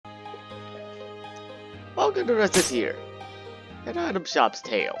Welcome to RECETTEAR, an item shop's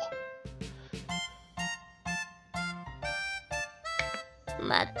tale.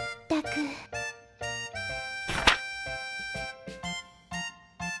 まったく。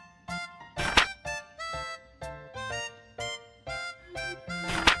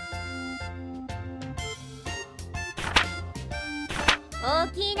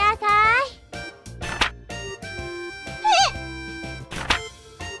起きなさい。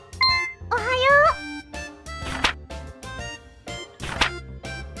おはよう。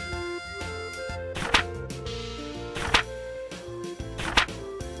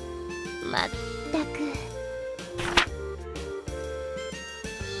まったく。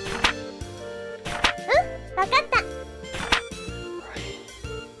わかった。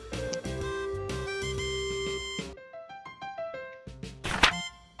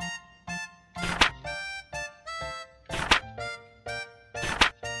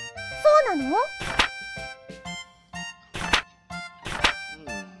そうなの？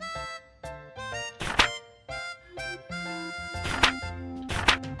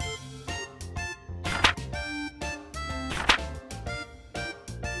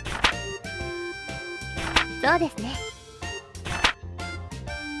そうですね。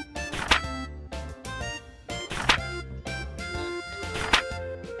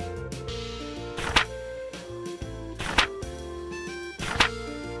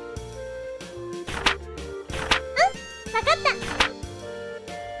わかった。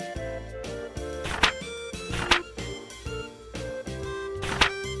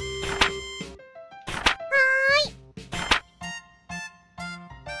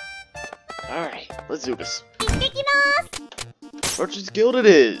Alright, let's do this. 行ってきます。 Merchant's Guild it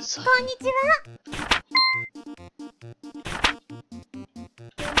is. こんにちは。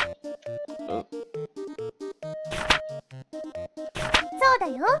そうだ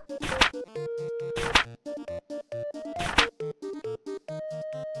よ。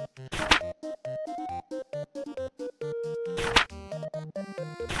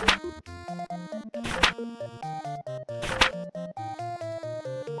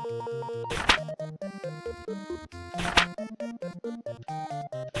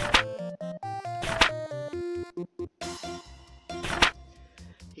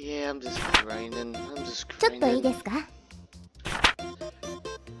Yeah, I'm just grinding. I'm just ちょっといい grinding. ですか？わ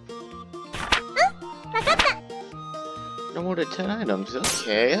かった。 No more than 10 items.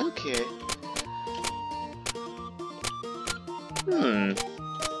 Okay, okay.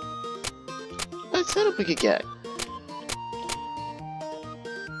 What setup we could get?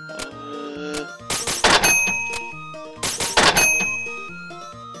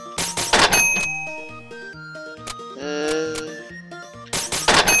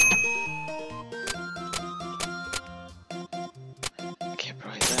 I can't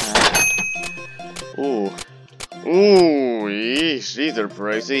price that. Ooh. Ooh, yeesh, these are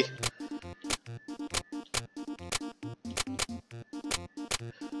pricey.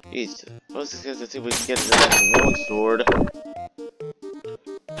 Jeez, most expensive thing we can get is a long sword.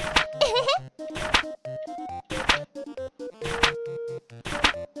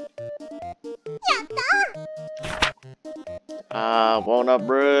 やった。 Walnut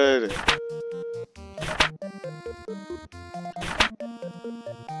bread.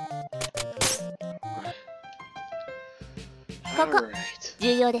 Alright.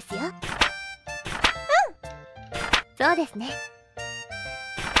 重要ですよ。そうですね。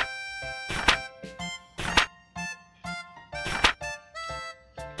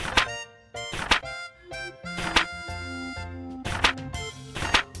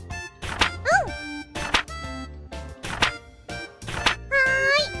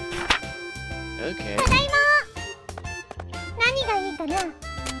Okay. ただいま。何がいいかな。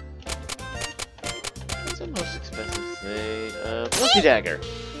 What's the most expensive thing? Monkey dagger.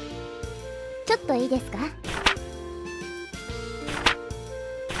 ちょっといいですか？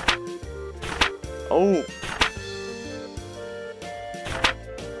 Oh. わ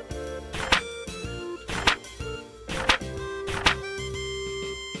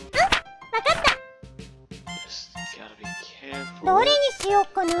かった。 Just gotta be careful. どれにしよう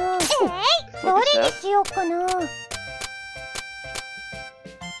かな。どれにしようかな。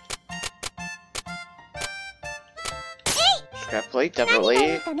 Scrap plate, 何がいい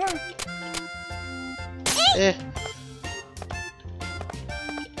definitely. かな。 Eh.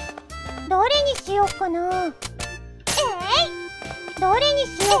 どれにしようかな。どれに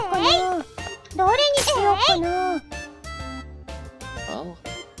しようかな。どれにしようかな。 Oh.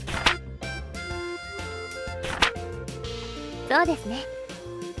 そうですね。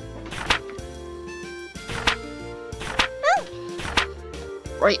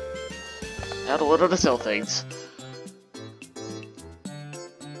Right. How to learn how to sell things.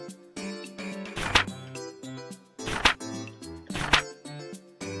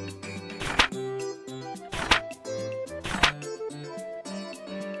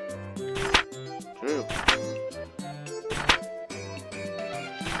 True.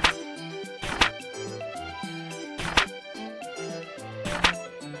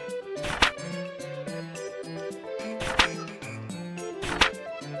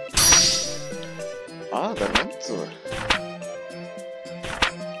 Ah, the answer.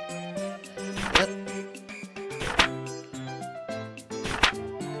 Yep.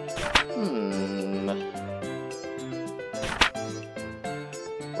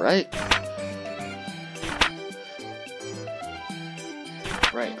 Right.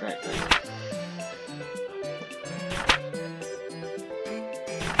 Right.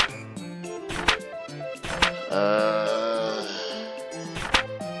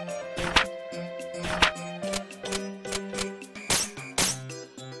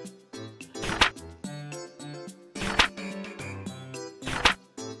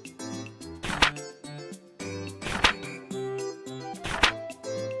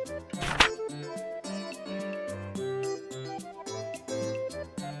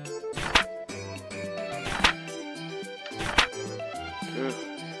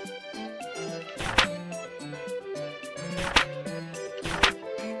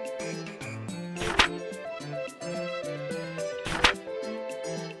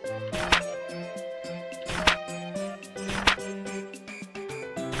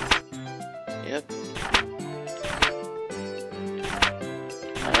 Yep.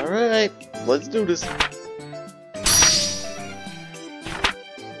 Alright, let's do this.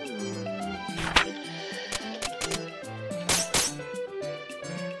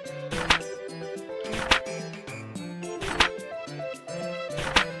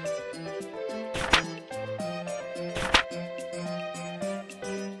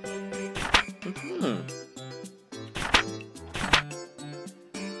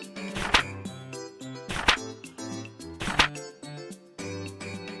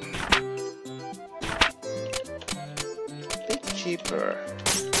 Cheaper.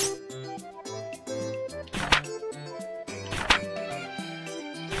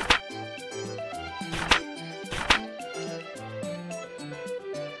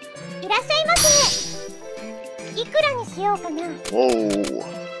 Whoa.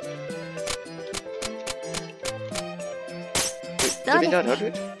 Give me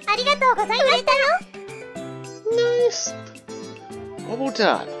 900? Nice. One more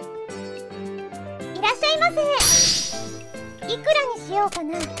time. いらっしゃいませ。いくらにしようか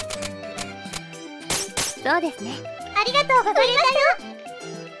な。そうですね。ありがとうございました。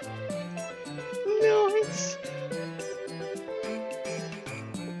Nice.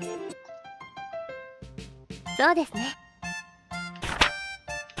 そうですね。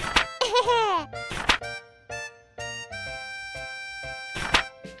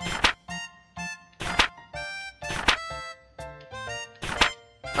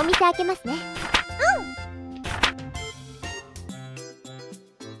お店開けますね。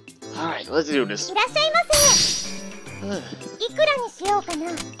Alright, let's do this. いらっしゃいませ。いくらにしようか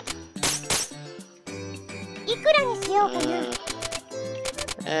な。いくらにしようかな。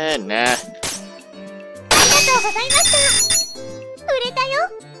Nah. ありがとうございました。売れたよ。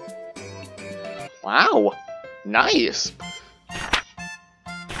Wow. Nice.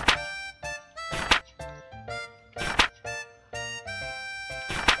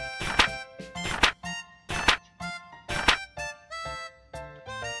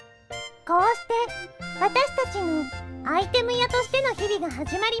 こうして私たちのアイテム屋としての日々が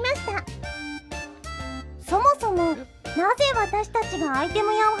始まりました。そもそもなぜ私たちがアイテ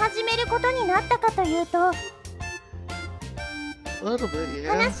ム屋を始めることになったかというと、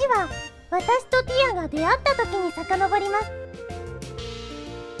話は私とティアが出会った時に遡ります。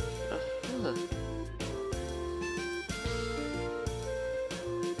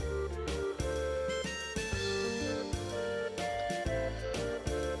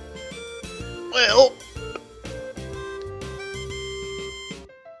Well.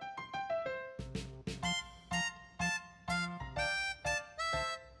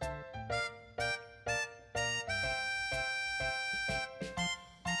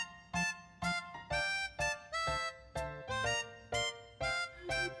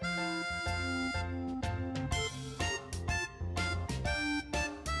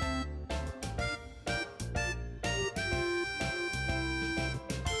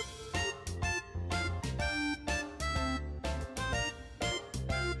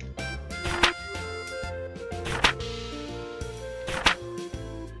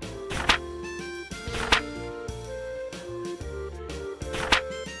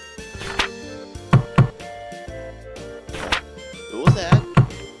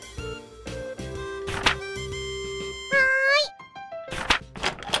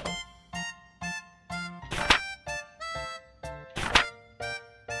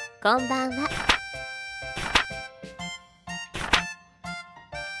 こんばんは。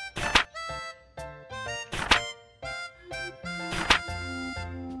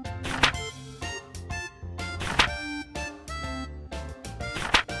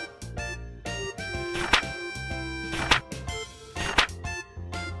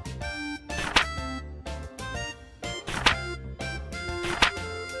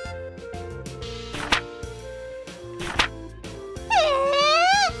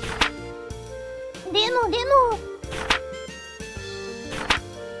でも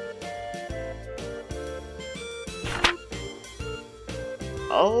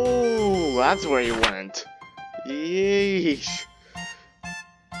Oh, that's where you went. Yeesh.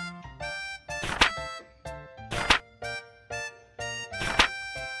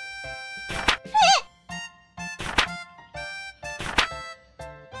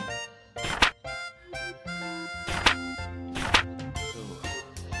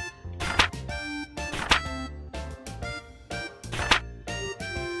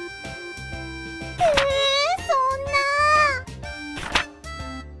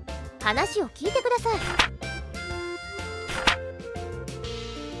話を聞いてください。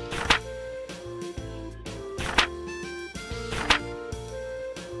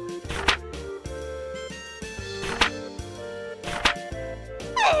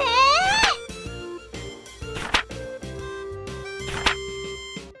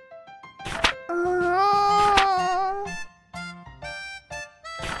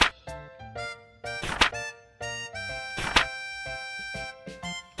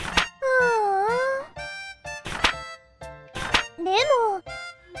でも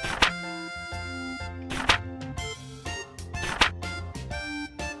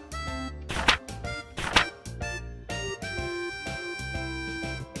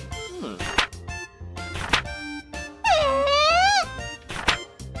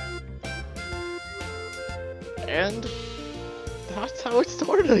And that's how it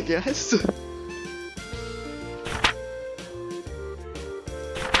started, I guess.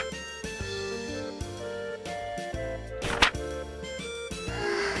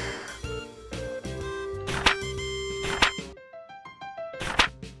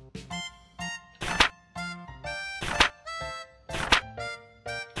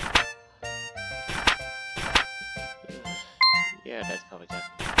 Yeah, that's probably done.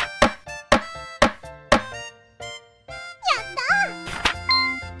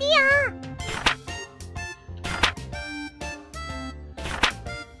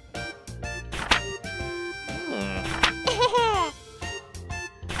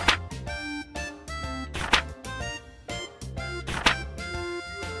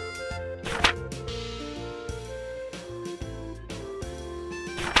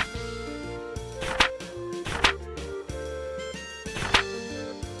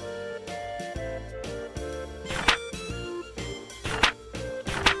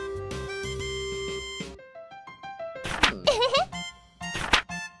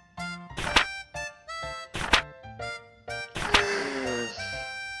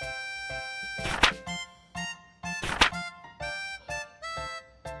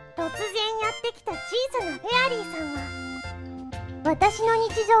突然やってきた小さなフェアリーさんは私の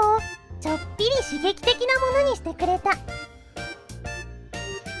日常をちょっぴり刺激的なものにしてくれた。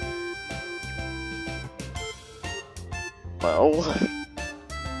Well,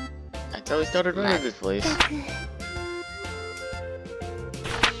 that's how we started running this place.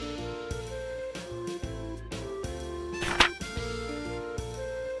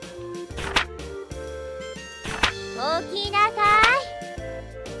 起きなさい。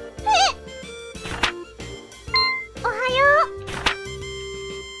おはよう。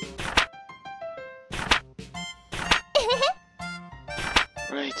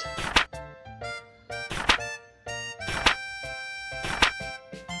Right.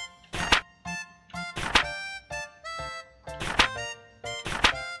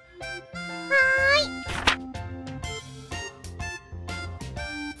 Hi.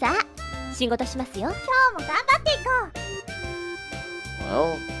 さあ、仕事しますよ。今日も頑張っていこう。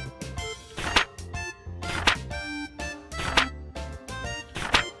Well.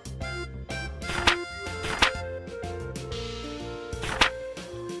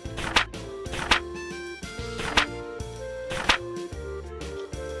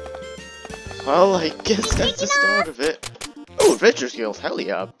 Well, I guess that's the start of it. Oh, adventure skills, hell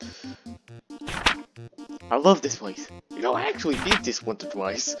yeah. I love this place. You know, I actually beat this once or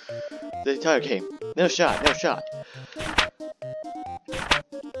twice. The entire game. No shot, no shot.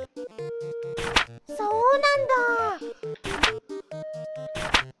 そうなんだ。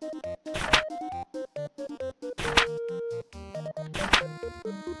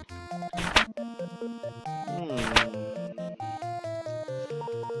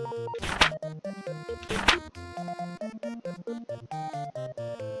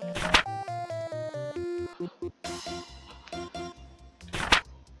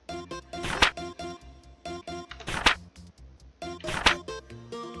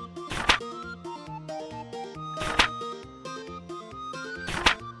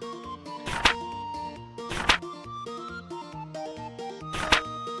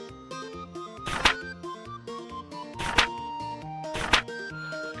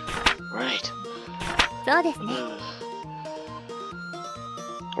そうですね。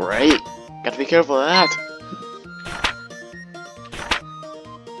Right? Gotta be careful of that.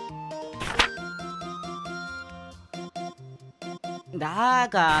 だ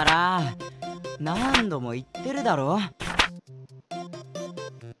から何度も言ってるだろ。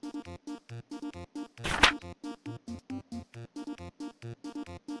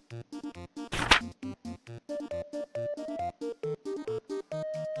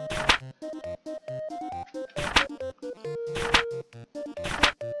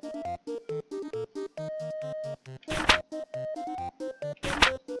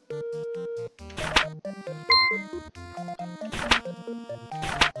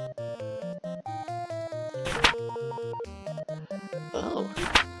Oh.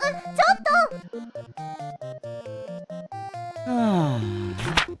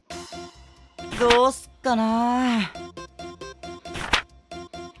 どうすっかな。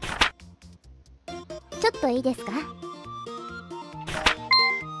ちょっといいですか？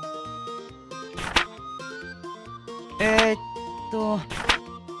えーっと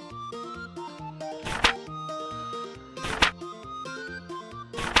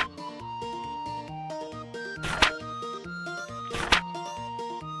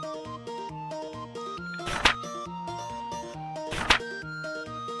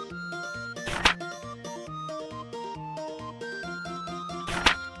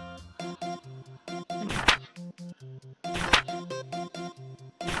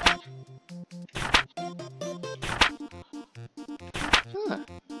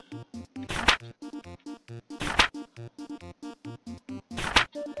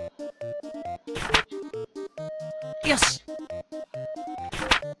よし。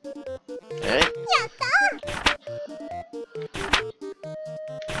Okay.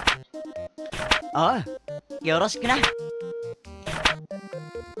 おう、よろしくな。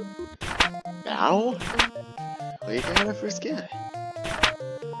Now? We got our first guy.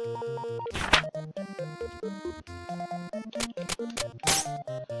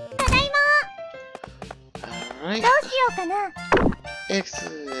 ただいま。 Alright. どうしようかな。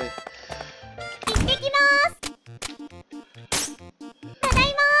 Excellent. 行ってきます。ただい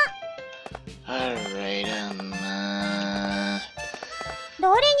ま。 Alright, ど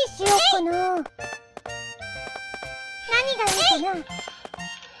れにしようかな。何がいいかな。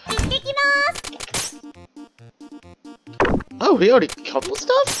行ってきます。 Oh, we already couple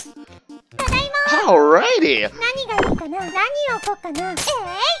stuff? ただいま。 Alrighty! 何がいいかな。何を置こうかな。何が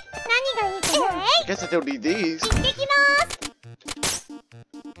いいかな。 I guess I don't need these. 行ってきます。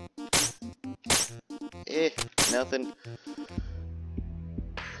 Nothing.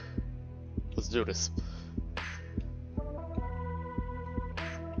 Let's do this.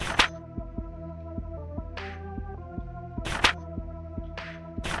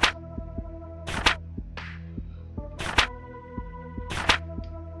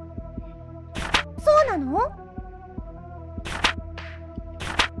 そうなの？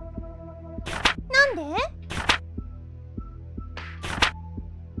なんで？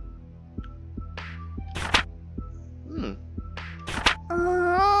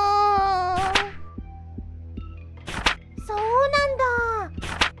そうなんだ。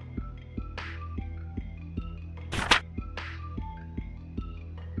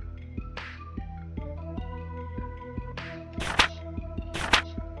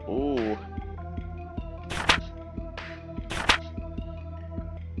Ooh. .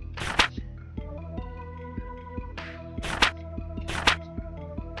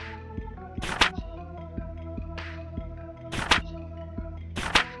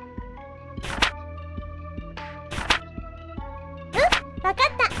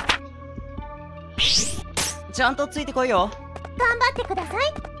ちゃんとついてこいよ。頑張ってくださ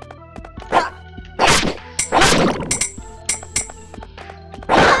い。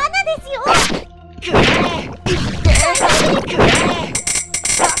罠ですよ。くれくれ。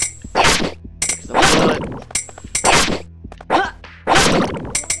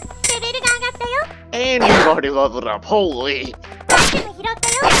 レベルが上がったよ。 And you've already leveled up. Holy. アイテム拾った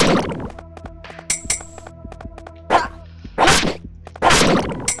よ。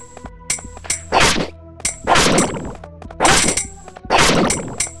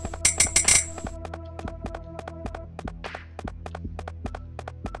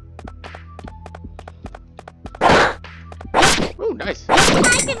 Ooh, nice. アイ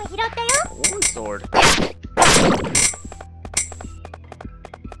テム拾ったよ。 One sword.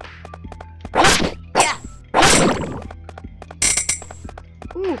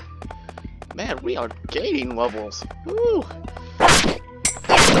 Ooh. Man, we are gaining levels. Ooh. I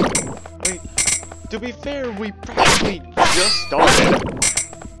mean, to be fair, we probably just started.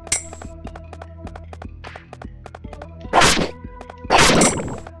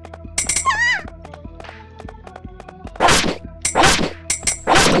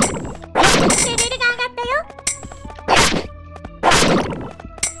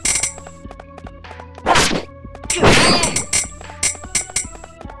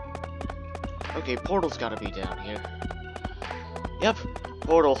 Okay, portal's gotta be down here. Yep,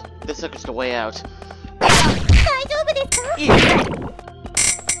 portal. This sucker's the way out. 大丈夫ですか？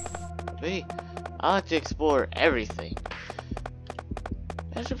 Wait, I like to explore everything.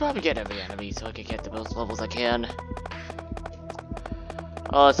 I should probably get every enemy so I can get the most levels I can.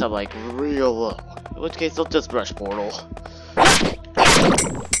 Unless I'm like real low. In which case, I'll just rush portal.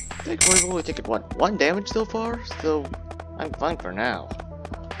 Thankfully, we've only taken one damage so far, so I'm fine for now.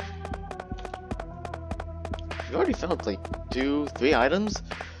 We already found like 2-3 items.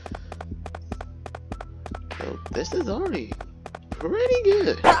 So this is already pretty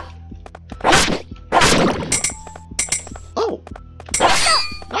good. Oh!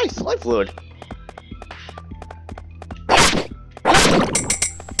 Nice, life fluid.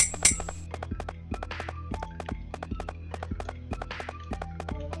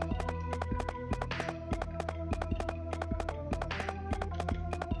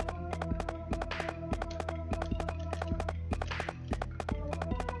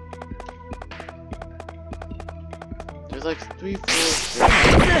 There's like 3, 4,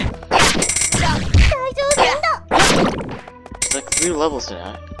 There's like 3 levels to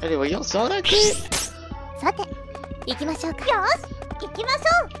that. Anyway, y'all saw that kid? さて、行きましょうか。よし、行きましょ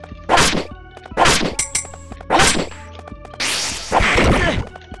う。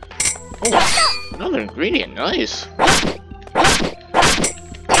Oh, another ingredient, nice.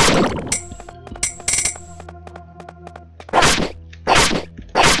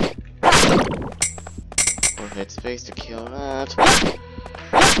 Perfect space to kill that.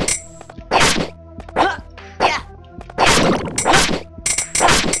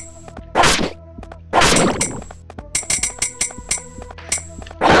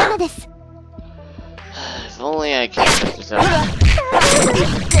 If only I can get this out.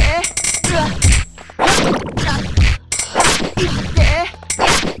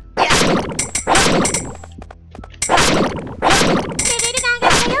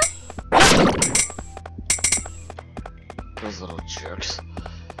 Those little jerks.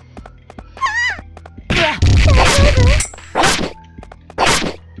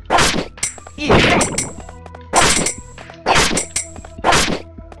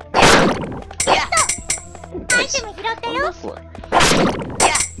 Nice.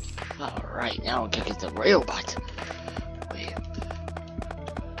 Alright, now I can get the robot. Wait.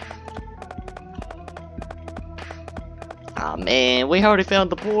 Aw, man, we already found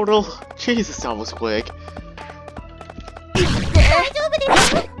the portal. Jesus, that was quick.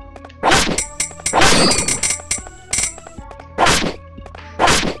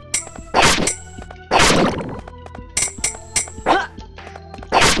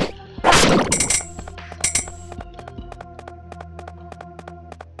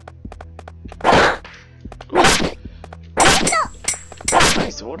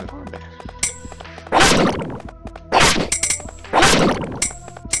 Nice order, man.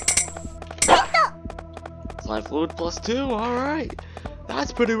 Slime fluid +2, alright.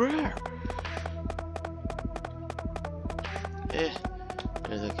 That's pretty rare.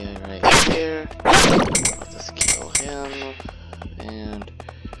 There's a guy right here. Let's just kill him. And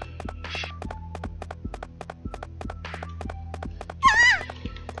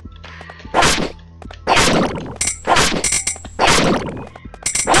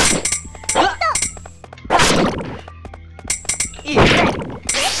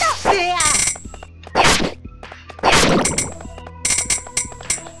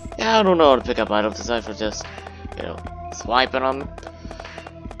yeah, I don't know how to pick up items aside from just, you know, swiping them.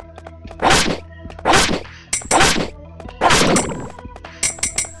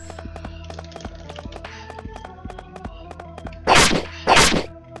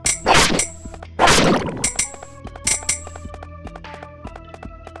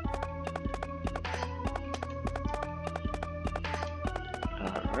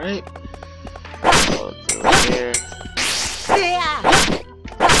 Alright. Go through here.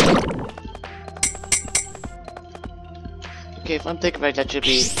 Okay, if I'm thinking right, that should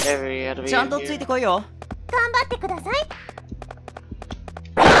be every enemy in here. ちゃんとついてこいよ。頑張ってください。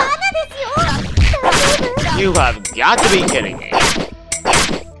罠ですよ。大丈夫？ You have got to be kidding me.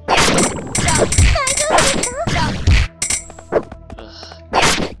 大丈夫ですか？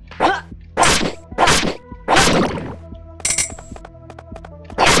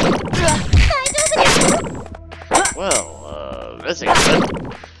 Well, this ain't good.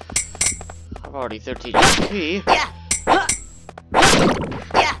 I'm already 13 HP.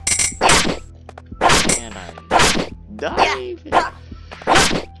 And I'm dying.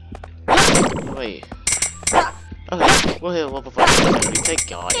 Wait. Okay, we'll hit level 5. Thank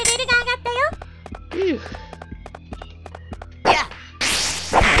God. レベルが上がったよ。Phew.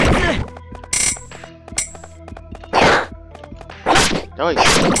 Nice. ゲット。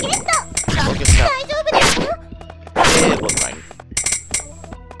 Focus now. 大丈夫ですか？ It was fine.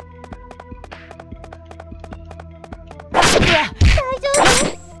 大丈夫？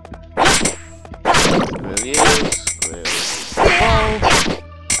 Screw you. Screw you. Oh.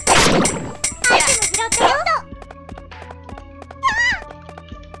 アイテム拾ったよ。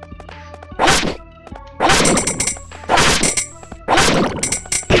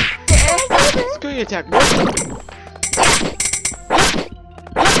Screw you, attack.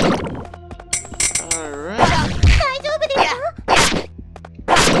 Alright.大丈夫ですか？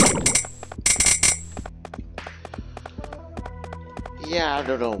 Yeah, I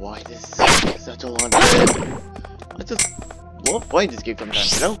don't know why this is such a long game. I just love playing this game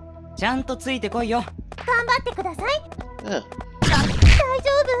sometimes, you know? ちゃんとついてこいよ。頑張ってください。 Yeah. 大丈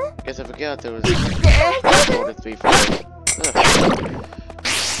夫？ Guess I forgot there was more than 3 floors. 大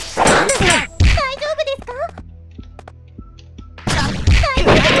丈夫ですか？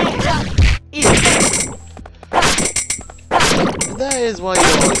 And that is why you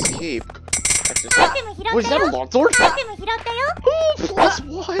always keep. アイテム拾ったよ。 Wait, is that a longsword? アイテム拾ったよ。 Oh, +1!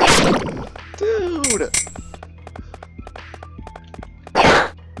 Dude!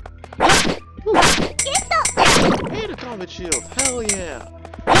 ゲット。 And a combat shield! Hell yeah!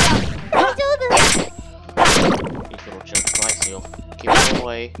 大丈夫？ These little chunks of ice seal. Keep them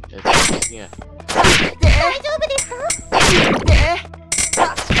away. Yeah. 大丈夫ですか？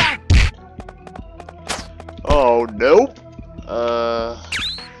 Oh, nope!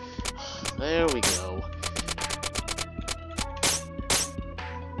 There we go.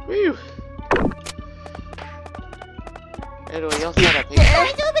 Whew! Anyway, else got a paper.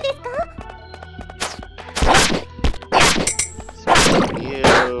 大丈夫ですか？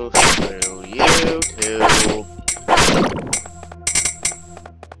 Screw you too.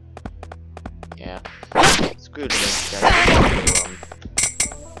 Yeah. Screw the next guy.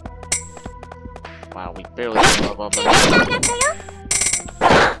 Wow, we barely came up on 上がったよ。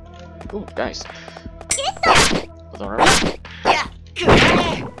 Ooh, nice. ゲット。 Hold on, right?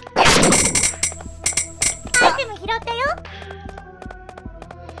 アイテム拾ったよ。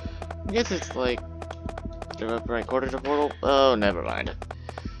 I guess it's like the right quarter to portal. Oh, never mind.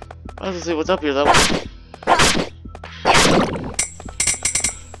 Let's see what's up here though.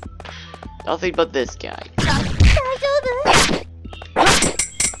 Nothing but this guy. 大丈夫？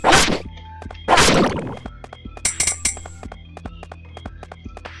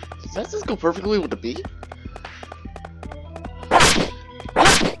 Does this go perfectly with the bee? 大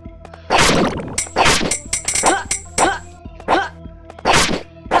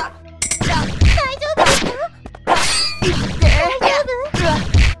丈夫ですか？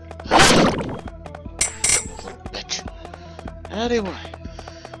 大丈夫？ Bitch. Anyway.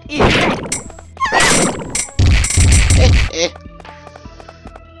 Eh.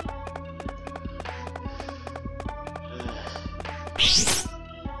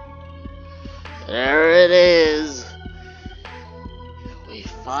 There it is. We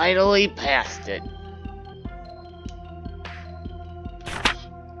finally passed it.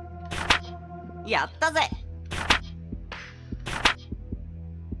 やったぜ。やっ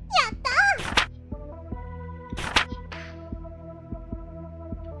た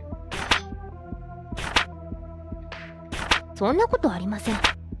ー。そんなことありません。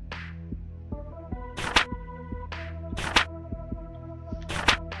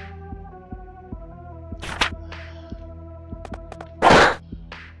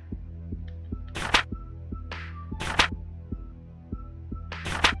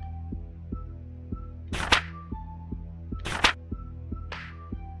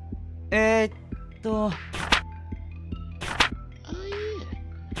Oh,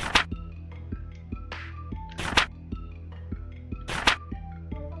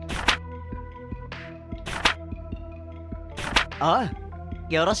 yeah. おう、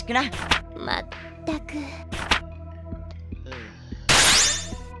よろしくな。まったく。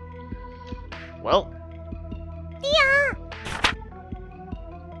 Well. いや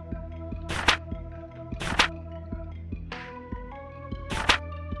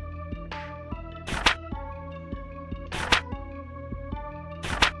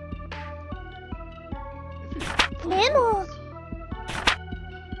でも。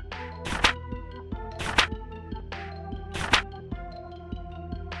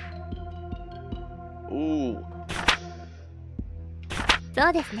 Ooh. そ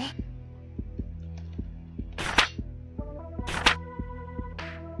うですね。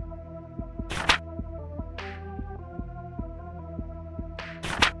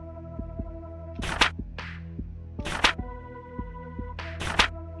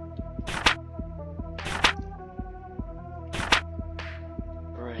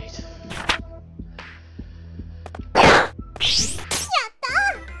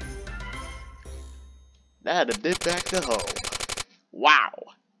had to dip back to home. Wow.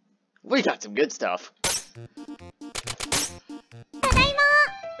 We got some good stuff. ただいま。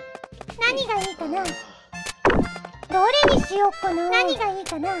何がいいかな。どれにしよっかな。何がいい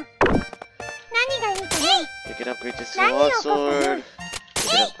かな。何がいいかな。You can upgrade this to a sword. You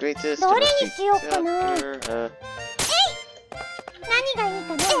can upgrade this to a speedrun. 何がいい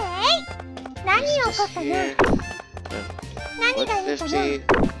かな。何をこうかな。何がいいかな。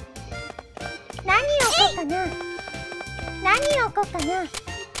何をこうかな。何をこうかな。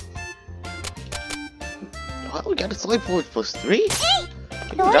Oh, we got a slave forward plus 3?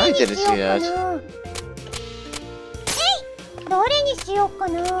 どれ I に didn't し see ようか that. な。どれにしようか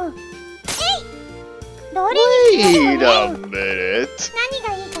な。どれにしよう Wait かな。 a minute. 何が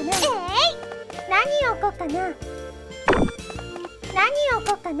いいかな。何をこうかな。何を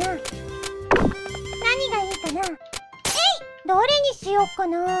こうかな。何がいいかな。どれにしようか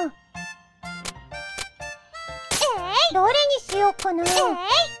な。どれにしようかな。どれ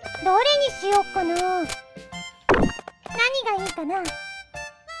にしようかな。何がいいかな。何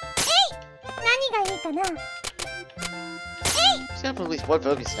がいいかな。 Just have at least one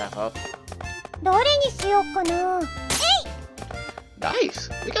focus staff up. どれにしようかな。 Nice.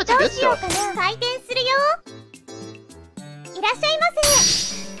 We got ど some う good しよう stuff. かな。回転するよ。いらっしゃいませ。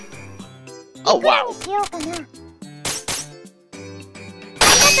 Oh いくら wow. にしようかな。ありが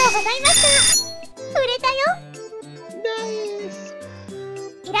とうございました。売れたよ。 Nice.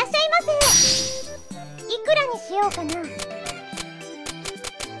 いらっしゃいませ。いくらにしようかな。あり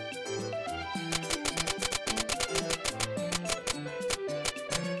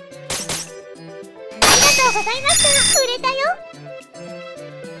がとうございました。売れたよ。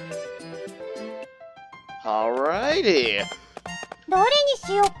 Alrighty. どれに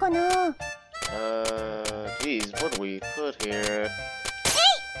しようかな。 Geez, what do we put here?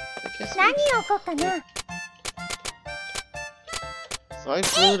 I guess 何をこうかな。 so I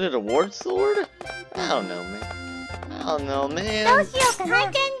included a ward sword? I don't know, man. I don't know, どう man. しようかな。開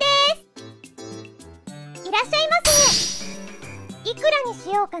店です。いらっしゃいませ。いくらにし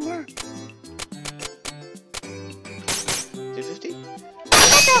ようかな。 250? あり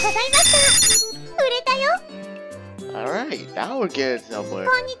がとうございました。売れたよ。 Alright, now we're getting somewhere.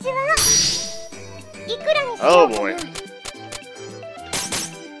 こんにちは。いくらにしよ Oh うかな。 boy. あり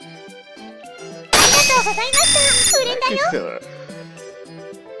がとうございました。売れたよ。 Killer.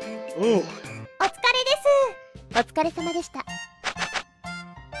 Ooh. お疲れです。お疲れ様でした。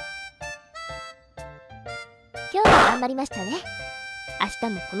今日は頑張りましたね。明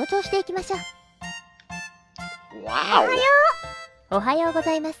日もこの調子でいきましょう。 Wow. おはようご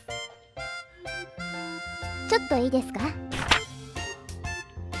ざいます。ちょっといいですか。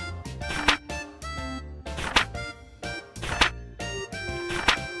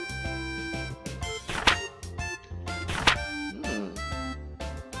 Hmm.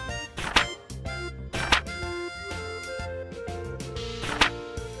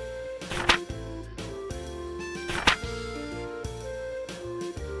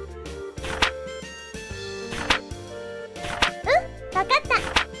 わかった。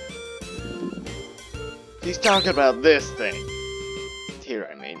 He's talking about this thing. Here,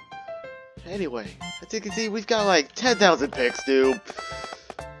 I mean. Anyway, as you can see, we've got like 10,000 picks, dude.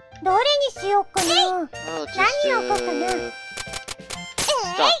 どれにしようかな。 I'll just, 何をこうかな。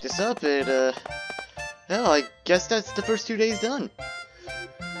 stock this up and, well, I guess that's the first 2 days done.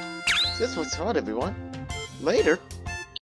 This was fun, everyone. Later.